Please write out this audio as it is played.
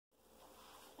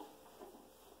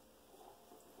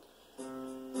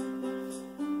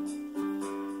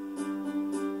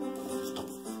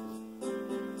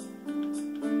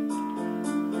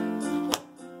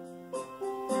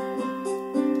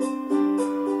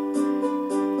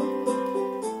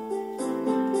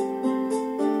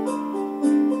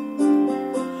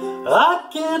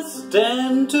can't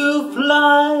stand to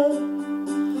fly.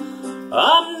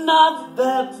 I'm not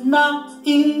that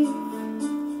naive.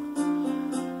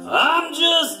 I'm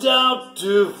just out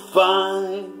to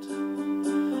find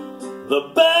the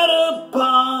better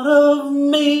part of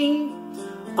me.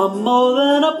 I'm more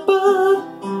than a bird,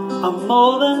 I'm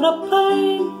more than a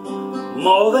plane,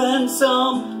 more than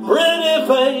some pretty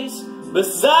face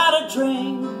beside a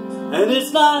train. And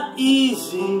it's not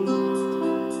easy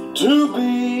to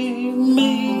be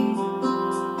me.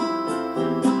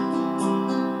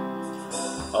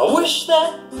 I wish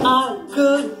that I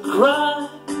could cry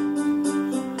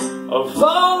or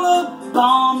fall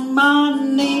upon my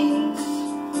knees,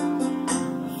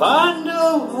 find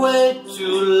a way to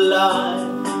lie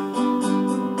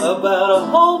about a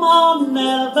home I'll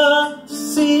never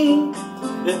see.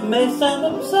 It may sound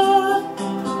absurd,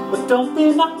 but don't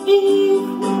be naive.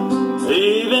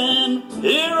 Even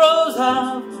heroes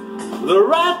have the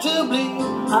right to bleed.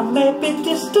 I may be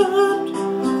disturbed,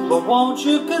 but won't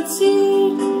you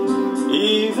concede?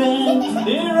 Even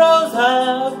heroes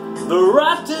have the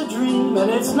right to dream,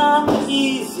 and it's not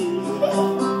easy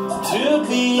to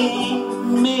be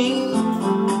me.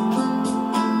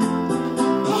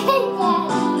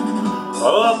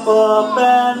 Up, up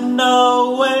and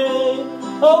away,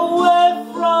 away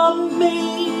from me.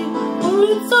 Well,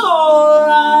 it's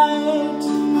alright,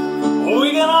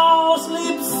 we can all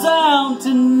sleep sound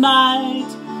tonight.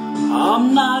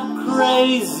 I'm not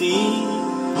crazy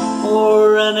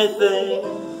or anything.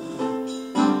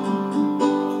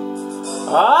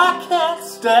 I can't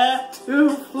stand to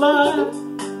fly.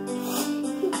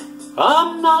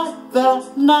 I'm not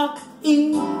that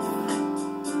naive.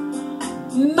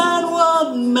 Men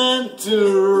were meant to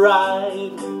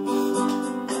ride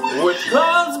with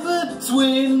clouds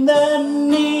between their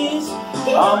knees.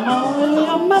 I'm only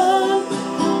a man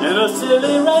in a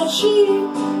silly red sheet,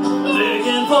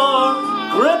 digging for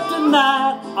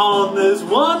kryptonite on this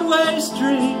one-way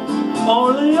street.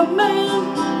 Only a man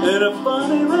in a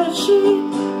funny red sheet,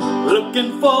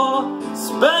 looking for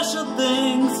special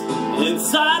things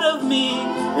inside of me,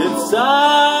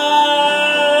 inside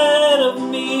of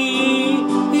me,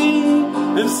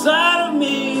 inside of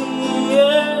me,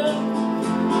 yeah,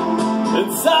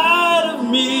 inside of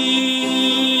me,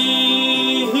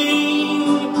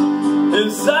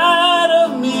 inside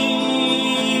of me.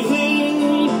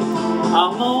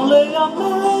 I'm only a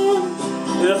man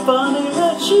in a funny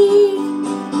red sheet.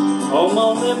 I'm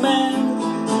only a man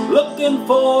looking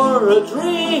for a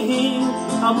dream.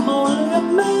 I'm only a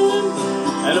man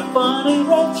and a funny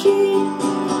red sheet,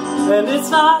 and it's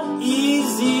not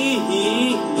easy.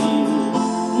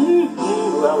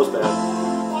 Ooh, that was bad.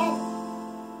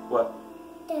 What?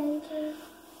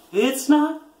 It's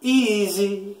not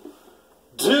easy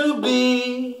to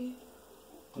be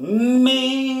me.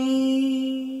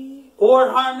 Or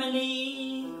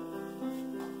harmony.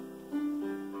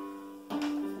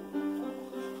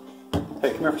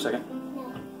 Hey, come here for a second.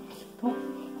 No.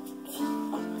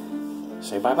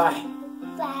 Say bye-bye.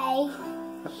 Bye.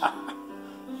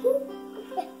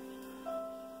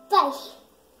 Bye.